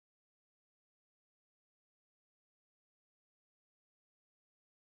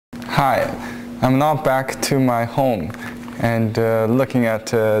Hi, I'm now back to my home and looking at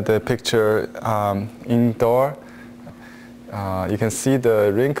the picture indoor. You can see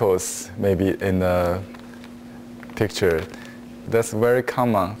the wrinkles maybe in the picture. That's very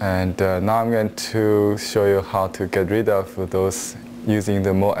common, and now I'm going to show you how to get rid of those using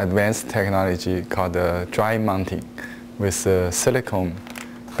the more advanced technology called dry mounting with silicone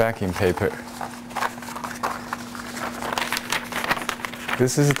backing paper.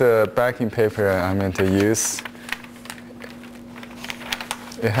 This is the backing paper I'm going to use.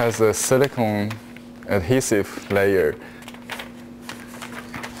 It has a silicone adhesive layer.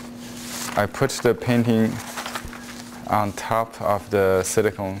 I put the painting on top of the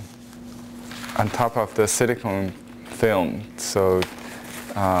silicone film, so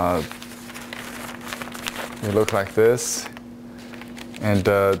it looks like this. And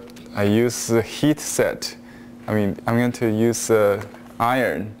I use the heat set. I'm going to use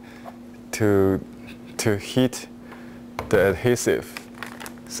iron to heat the adhesive,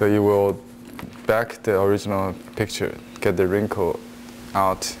 so you will back the original picture, get the wrinkle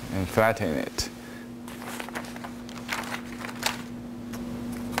out and flatten it.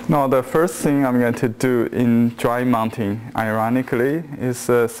 Now the first thing I'm going to do in dry mounting, ironically, is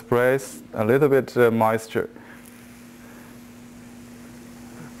spray a little bit moisture.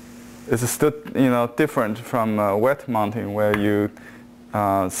 It's still different from wet mounting, where you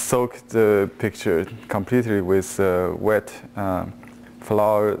soak the picture completely with wet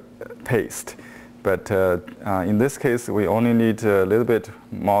flour paste. But in this case, we only need a little bit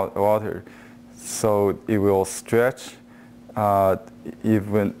more water, so it will stretch.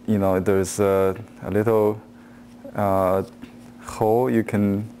 Even there's a little hole, you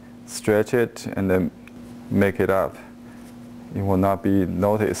can stretch it and then make it up. It will not be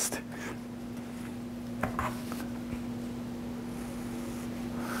noticed.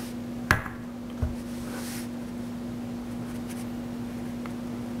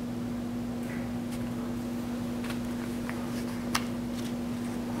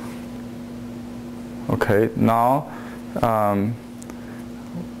 Okay, now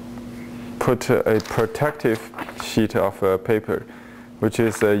put a protective sheet of paper, which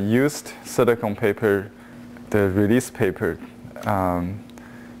is a used silicone paper, the release paper,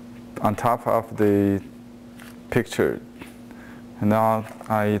 on top of the picture. And now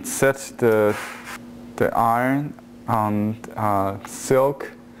I set the iron on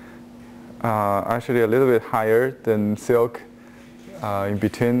silk, actually a little bit higher than silk, in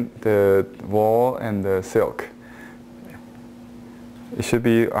between the wall and the silk. It should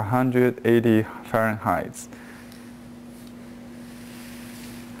be 180 Fahrenheit.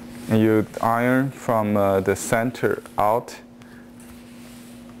 And you iron from the center out.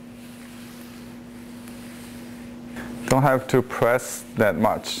 Don't have to press that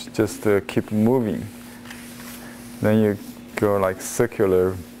much, just keep moving. Then you go like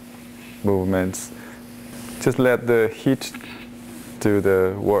circular movements. Just let the heat do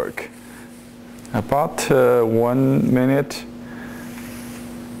the work. About 1 minute.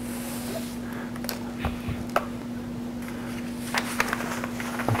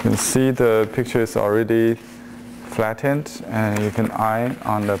 You can see the picture is already flattened, and you can iron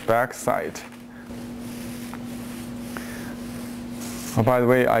on the back side. Oh, by the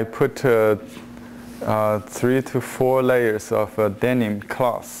way, I put 3 to 4 layers of denim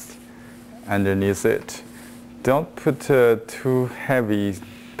cloth underneath it. Don't put too heavy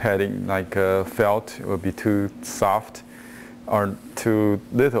padding, like felt. It will be too soft, or too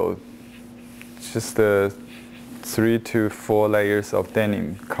little. Just 3 to 4 layers of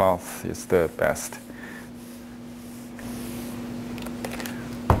denim cloth is the best.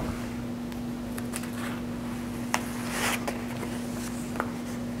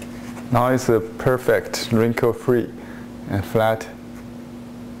 Now it's a perfect, wrinkle-free and flat.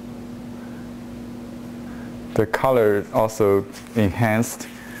 The color also enhanced.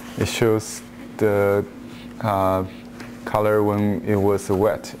 It shows the color when it was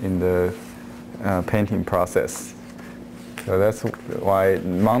wet in the painting process. So that's why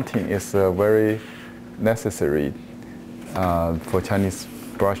mounting is very necessary for Chinese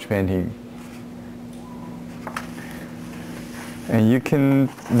brush painting. And you can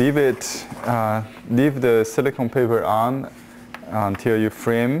leave the silicone paper on until you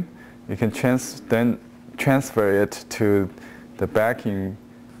frame. You can then transfer it to the backing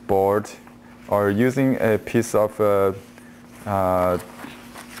board, or using a piece of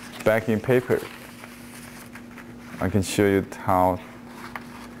backing paper. I can show you how.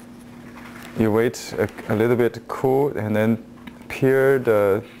 You wait a little bit cool, and then peel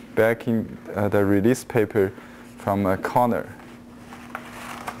the backing, the release paper from a corner.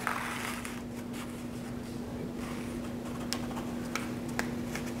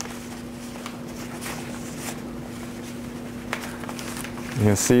 You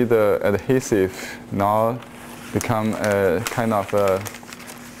can see the adhesive now become a kind of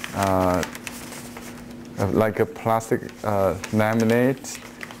like a plastic laminate,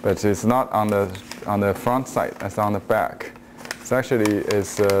 but it's not on the front side. It's on the back. It's actually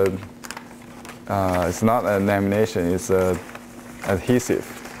it's not a lamination. It's adhesive.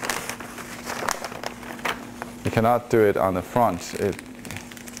 You cannot do it on the front.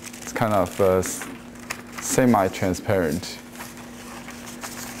 It's kind of semi-transparent.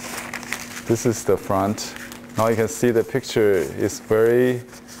 This is the front. Now you can see the picture is very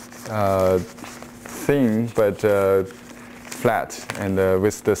thin but flat, and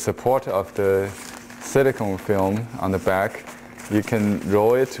with the support of the silicone film on the back, you can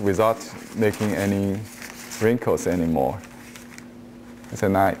roll it without making any wrinkles anymore. It's a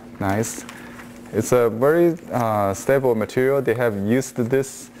nice. It's a very stable material. They have used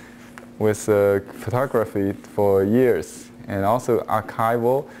this with photography for years, and also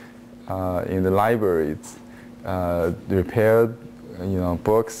archival in the libraries, repair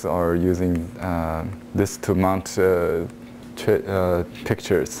books, or using this to mount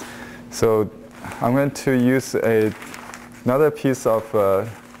pictures. So I'm going to use another piece of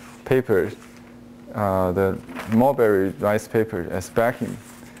paper, the mulberry rice paper, as backing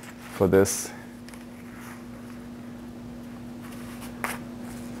for this.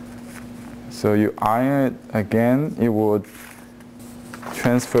 So you iron it again, it would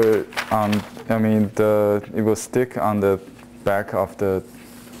transfer on, it will stick on the back of the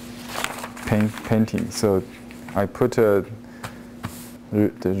painting. So I put the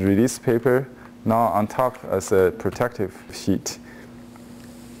release paper now on top as a protective sheet.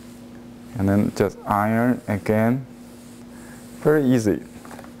 And then just iron again. Very easy.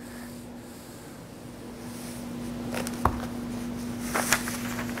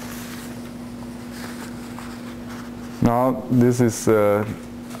 Now this is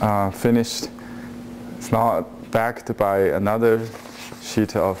finished. It's now backed by another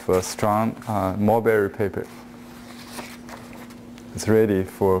sheet of strong mulberry paper. It's ready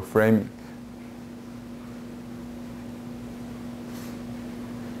for framing.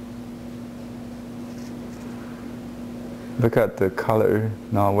 Look at the color,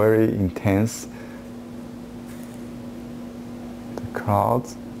 now very intense. The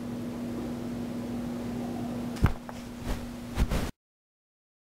clouds.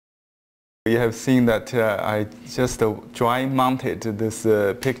 You have seen that I just dry mounted this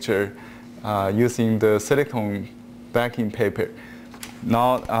picture using the silicone backing paper,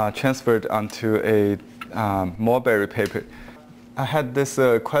 now transferred onto a mulberry paper. I had this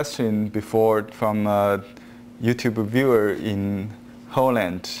question before from a YouTube viewer in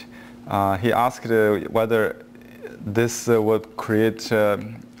Holland. He asked whether this would create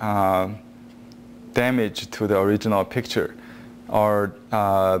damage to the original picture, or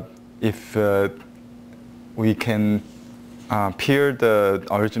if we can peel the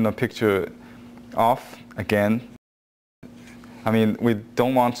original picture off again. We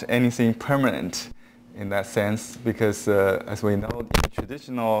don't want anything permanent in that sense, because as we know, in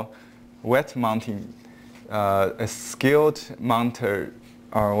traditional wet mounting, a skilled mounter,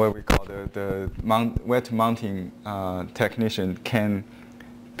 or what we call the wet mounting technician, can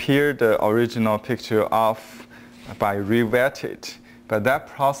peel the original picture off by re-wet it. But that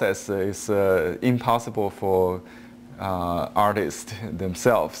process is impossible for artists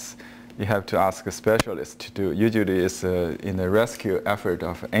themselves. You have to ask a specialist to do. Usually it's in the rescue effort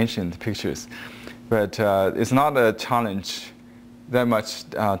of ancient pictures. But it's not a challenge that much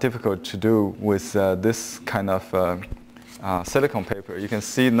difficult to do with this kind of silicone paper. You can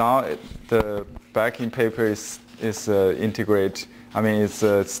see now the backing paper is integrated.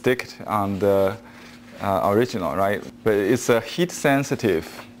 It's sticked on the original, right? But it's a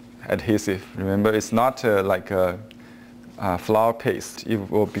heat-sensitive adhesive. Remember, it's not like a flour paste. It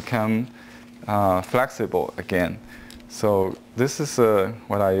will become flexible again. So this is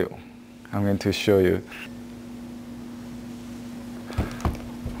what I'm going to show you.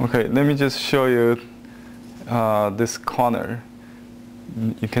 Okay, let me just show you this corner.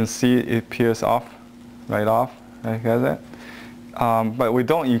 You can see it peels off, right off, like that. But we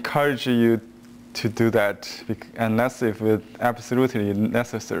don't encourage you to do that unless if it's absolutely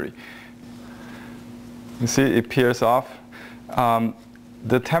necessary. You see it peels off.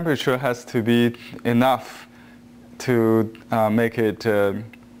 The temperature has to be enough to make it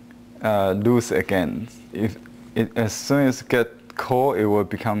loose again. As soon as it gets cold, it will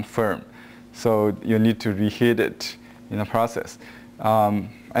become firm. So you need to reheat it in the process.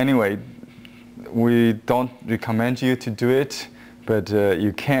 Anyway, we don't recommend you to do it, but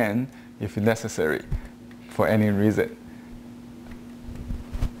you can if necessary, for any reason.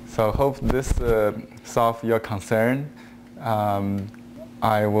 So hope this solve your concern.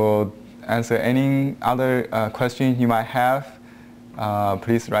 I will answer any other question you might have.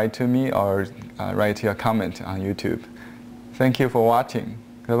 Please write to me or write your comment on YouTube. Thank you for watching.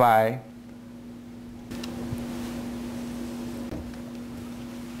 Goodbye.